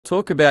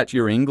Talk about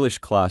your English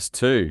class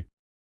too.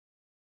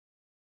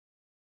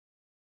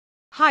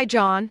 Hi,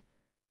 John.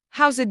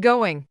 How's it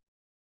going?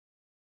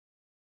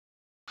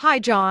 Hi,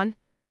 John.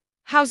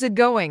 How's it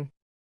going?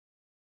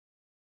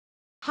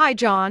 Hi,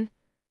 John.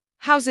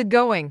 How's it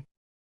going?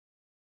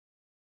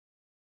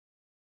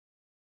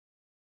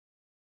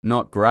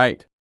 Not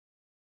great.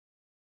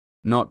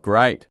 Not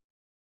great.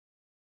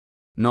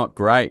 Not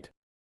great.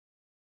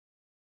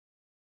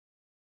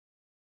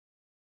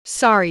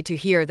 Sorry to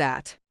hear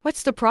that.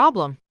 What's the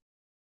problem?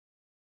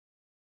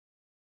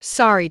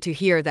 Sorry to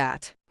hear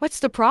that. What's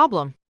the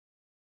problem?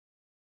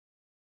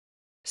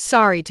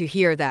 Sorry to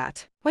hear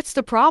that. What's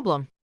the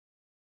problem?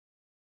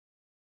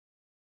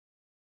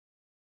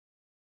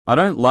 I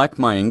don't like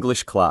my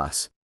English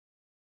class.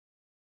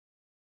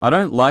 I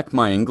don't like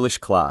my English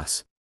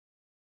class.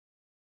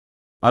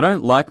 I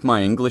don't like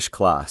my English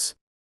class.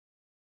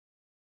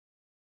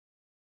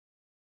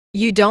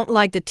 You don't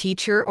like the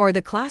teacher or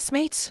the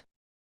classmates?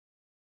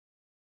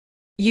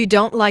 You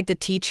don't like the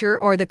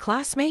teacher or the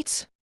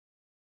classmates?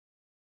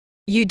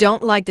 You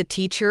don't like the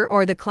teacher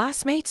or the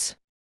classmates?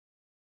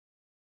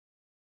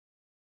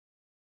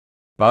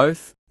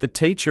 Both. The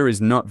teacher is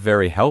not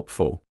very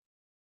helpful.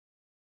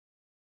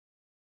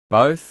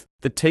 Both.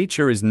 The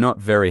teacher is not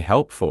very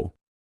helpful.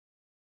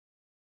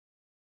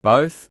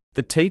 Both.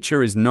 The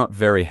teacher is not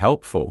very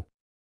helpful.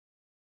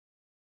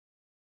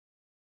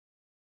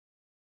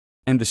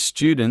 And the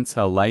students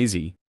are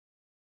lazy.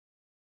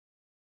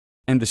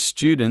 And the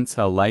students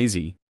are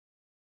lazy.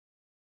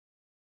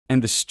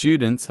 And the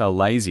students are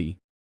lazy.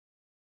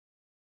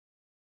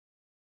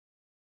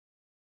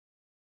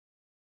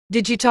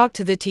 Did you talk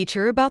to the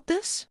teacher about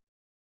this?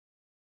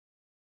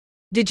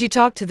 Did you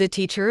talk to the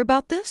teacher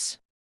about this?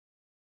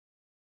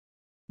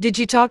 Did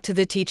you talk to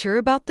the teacher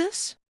about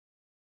this?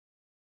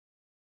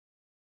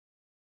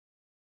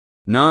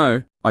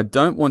 No, I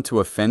don't want to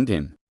offend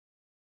him.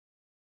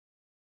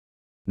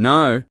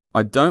 No,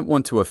 I don't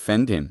want to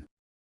offend him.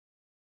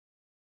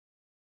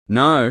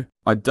 No,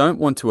 I don't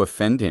want to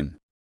offend him.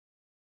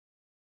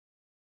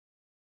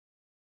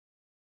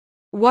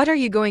 What are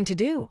you going to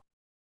do?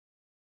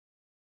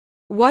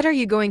 What are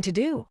you going to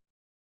do?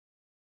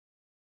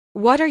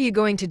 What are you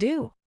going to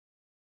do?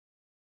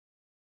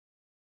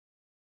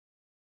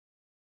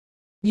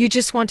 You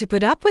just want to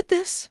put up with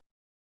this?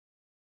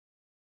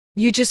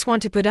 You just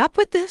want to put up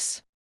with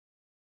this?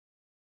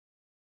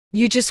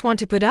 You just want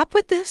to put up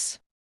with this?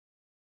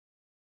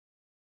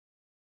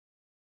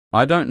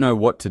 I don't know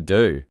what to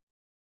do.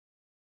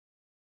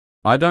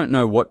 I don't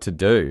know what to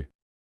do.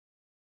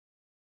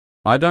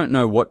 I don't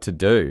know what to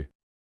do.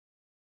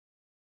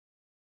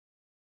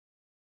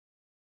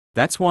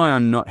 That's why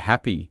I'm not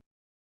happy.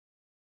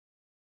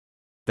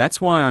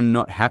 That's why I'm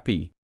not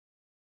happy.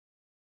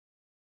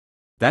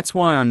 That's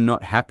why I'm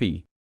not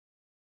happy.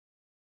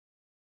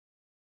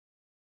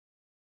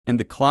 And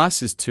the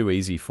class is too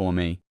easy for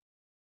me.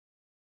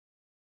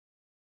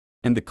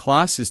 And the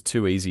class is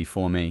too easy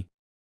for me.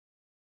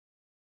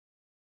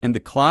 And the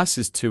class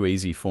is too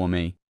easy for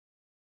me.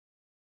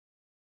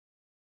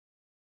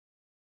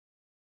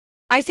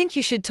 I think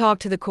you should talk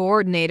to the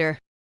coordinator.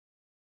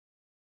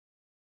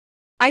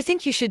 I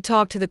think you should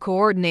talk to the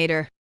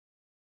coordinator.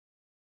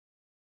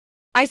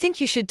 I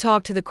think you should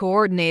talk to the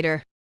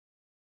coordinator.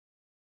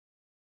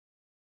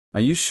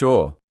 Are you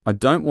sure? I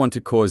don't want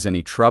to cause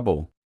any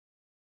trouble.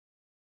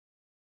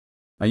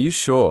 Are you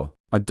sure?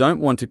 I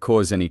don't want to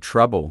cause any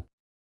trouble.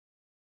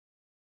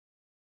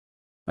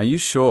 Are you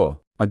sure?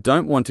 I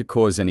don't want to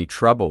cause any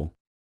trouble.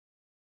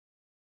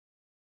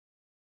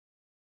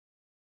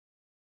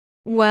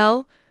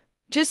 Well,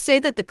 just say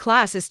that the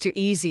class is too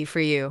easy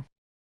for you.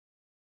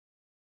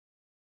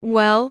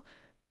 Well,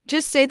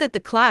 just say that the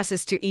class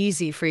is too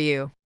easy for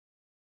you.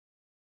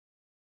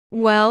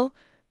 Well,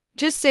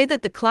 just say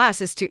that the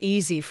class is too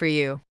easy for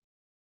you.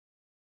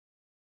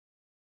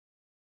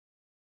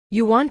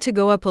 You want to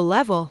go up a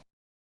level.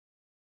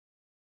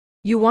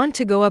 You want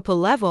to go up a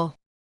level.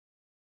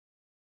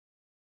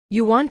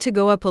 You want to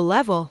go up a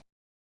level.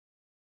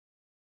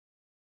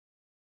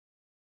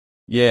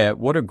 Yeah,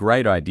 what a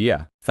great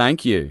idea.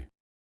 Thank you.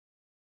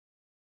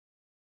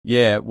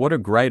 Yeah, what a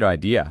great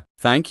idea.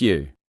 Thank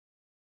you.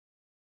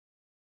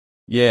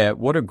 Yeah,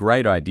 what a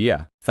great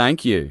idea.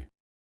 Thank you.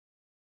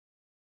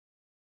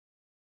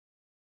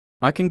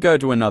 I can go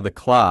to another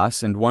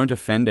class and won't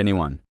offend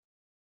anyone.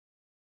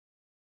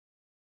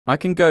 I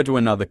can go to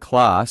another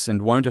class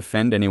and won't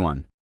offend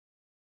anyone.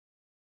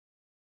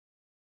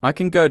 I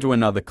can go to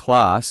another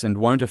class and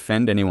won't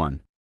offend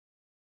anyone.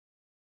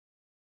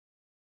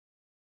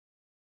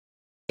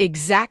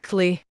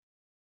 Exactly.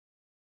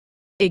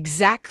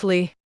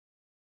 Exactly.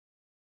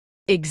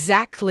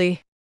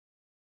 Exactly.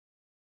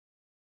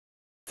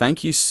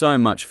 Thank you so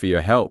much for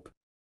your help.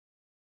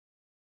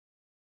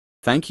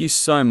 Thank you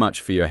so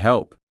much for your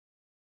help.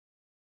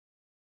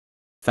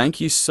 Thank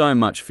you so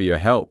much for your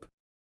help.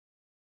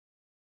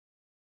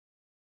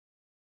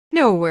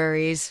 No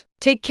worries.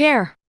 Take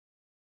care.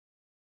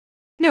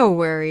 No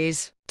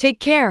worries.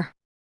 Take care.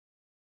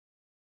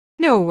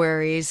 No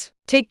worries.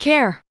 Take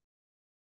care.